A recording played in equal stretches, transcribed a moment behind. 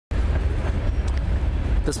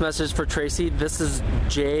This message is for Tracy. This is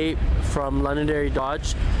Jay from Londonderry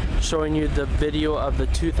Dodge showing you the video of the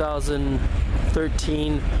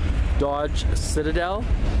 2013 Dodge Citadel.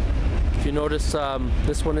 If you notice,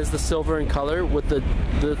 this one is the silver in color. With the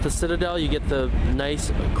Citadel, you get the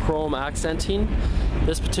nice chrome accenting.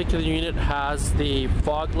 This particular unit has the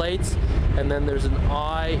fog lights, and then there's an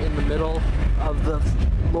eye in the middle of the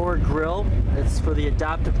lower grille. It's for the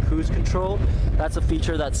adaptive cruise control. That's a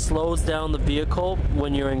feature that slows down the vehicle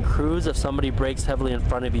when you're in cruise if somebody brakes heavily in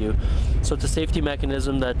front of you. So it's a safety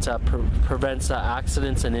mechanism that prevents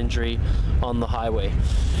accidents and injury on the highway.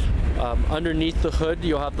 Underneath the hood,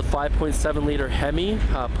 you'll have the 5.7 liter Hemi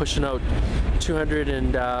pushing out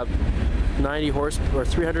 290 horsepower or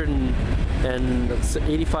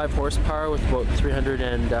 385 horsepower with about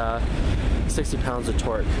 360 pounds of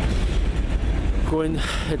torque.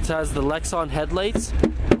 It has the Lexon headlights.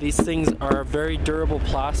 These things are very durable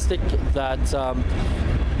plastic that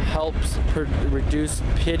helps reduce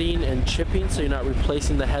pitting and chipping, so you're not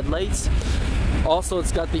replacing the headlights. Also,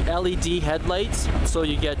 it's got the LED headlights, so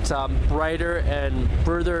you get brighter and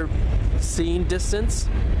further seeing distance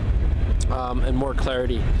and more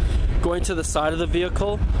clarity. Going to the side of the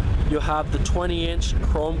vehicle, you'll have the 20-inch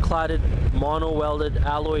chrome-cladded mono-welded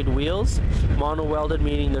alloyed wheels. Mono-welded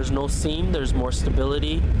meaning there's no seam, there's more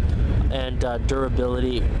stability and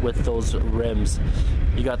durability with those rims.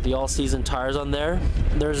 You got the all-season tires on there.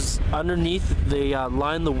 There's underneath, they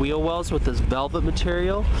line the wheel wells with this velvet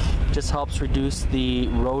material. Just helps reduce the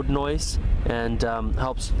road noise and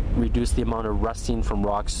helps reduce the amount of rusting from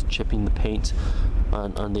rocks chipping the paint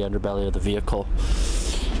on the underbelly of the vehicle.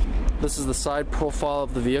 This is the side profile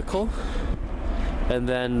of the vehicle, and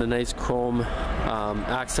then the nice chrome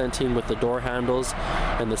accenting with the door handles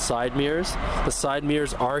and the side mirrors. The side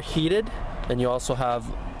mirrors are heated, and you also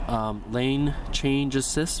have lane change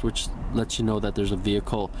assist, which lets you know that there's a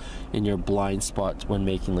vehicle in your blind spot when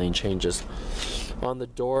making lane changes. On the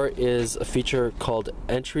door is a feature called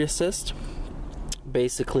entry assist.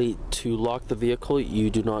 Basically, to lock the vehicle, you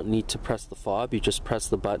do not need to press the fob, you just press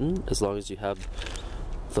the button as long as you have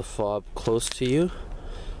the fob close to you,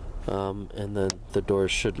 and then the door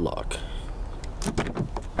should lock.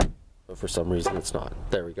 But for some reason it's not.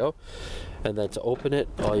 There we go. And then to open it,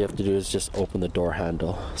 all you have to do is just open the door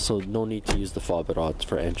handle. So no need to use the fob at all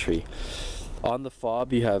for entry. On the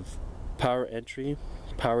fob you have power entry,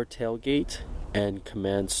 power tailgate, and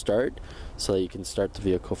command start, so that you can start the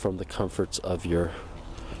vehicle from the comforts of your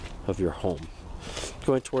home.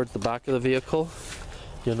 Going towards the back of the vehicle,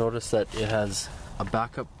 you'll notice that it has a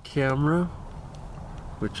backup camera,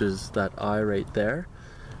 which is that eye right there,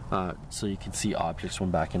 so you can see objects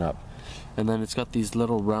when backing up. And then it's got these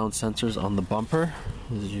little round sensors on the bumper,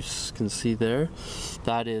 as you can see there.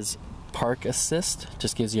 That is park assist,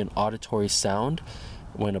 just gives you an auditory sound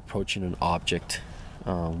when approaching an object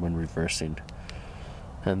when reversing.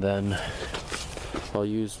 And then I'll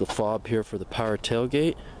use the fob here for the power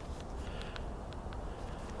tailgate.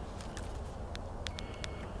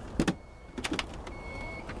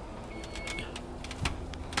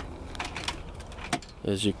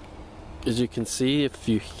 As you can see, if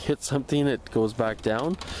you hit something, it goes back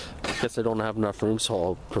down. I guess I don't have enough room, so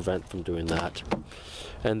I'll prevent from doing that.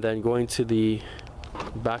 And then going to the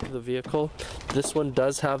back of the vehicle, this one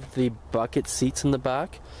does have the bucket seats in the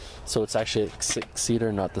back, so it's actually a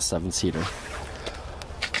 6-seater, not the 7-seater.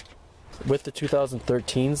 With the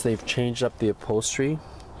 2013s, they've changed up the upholstery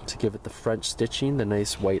to give it the French stitching, the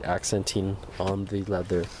nice white accenting on the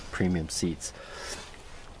leather premium seats.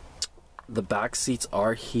 The back seats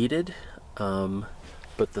are heated,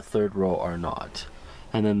 but the third row are not.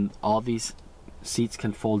 And then all these seats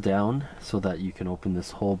can fold down so that you can open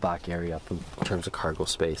this whole back area up in terms of cargo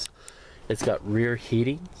space. It's got rear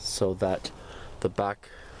heating so that the back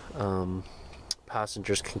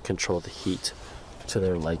passengers can control the heat to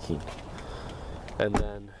their liking. And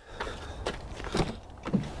then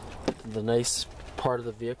the nice part of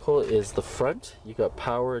the vehicle is the front. You got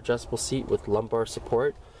power adjustable seat with lumbar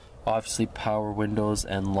support. Obviously power windows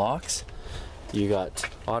and locks. You got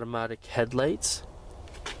automatic headlights,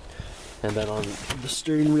 and then on the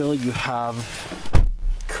steering wheel you have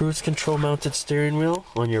cruise control mounted steering wheel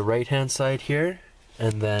on your right hand side here,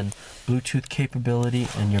 and then Bluetooth capability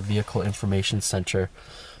and your vehicle information center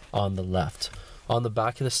on the left. On the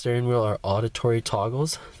back of the steering wheel are auditory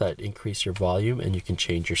toggles that increase your volume, and you can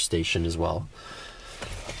change your station as well.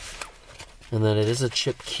 And then it is a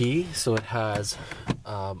chip key, so it has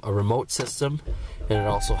a remote system, and it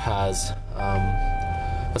also has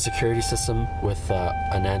a security system with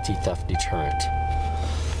an anti-theft deterrent.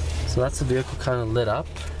 So that's the vehicle kind of lit up.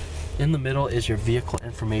 In the middle is your vehicle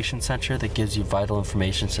information center that gives you vital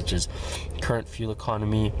information such as current fuel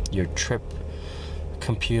economy, your trip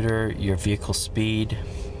computer, your vehicle speed.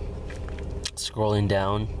 Scrolling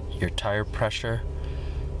down, your tire pressure,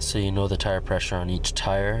 so you know the tire pressure on each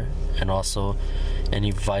tire, and also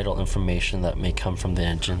any vital information that may come from the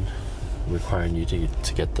engine requiring you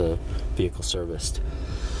to get the vehicle serviced.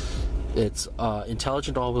 It's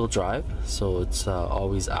intelligent all-wheel drive, so it's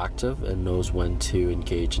always active and knows when to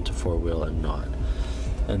engage into four-wheel and not.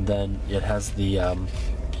 And then it has the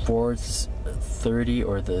 430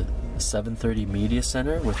 or the 730 media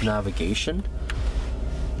center with navigation,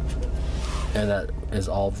 and that is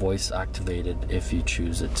all voice activated if you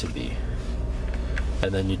choose it to be.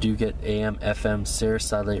 And then you do get AM, FM, Sirius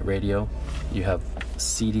satellite radio. You have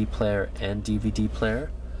CD player and DVD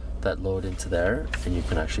player that load into there, and you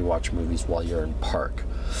can actually watch movies while you're in park.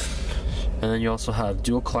 And then you also have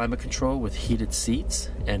dual climate control with heated seats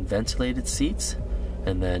and ventilated seats,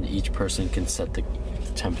 and then each person can set the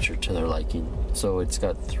temperature to their liking. So it's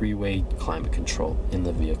got three-way climate control in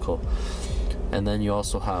the vehicle. And then you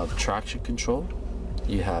also have traction control.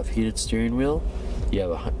 You have heated steering wheel. You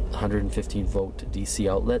have a 115 volt DC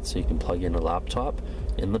outlet, so you can plug in a laptop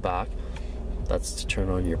in the back. That's to turn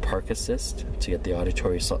on your park assist to get the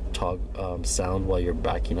auditory sound while you're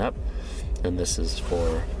backing up. And this is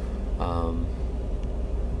for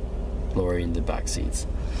lowering the back seats.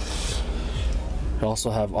 You also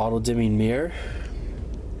have auto dimming mirror,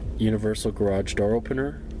 universal garage door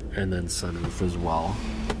opener, and then sunroof as well.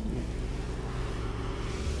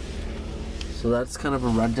 So that's kind of a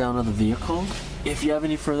rundown of the vehicle. If you have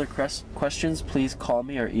any further questions, please call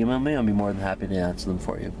me or email me. I'll be more than happy to answer them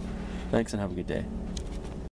for you. Thanks and have a good day.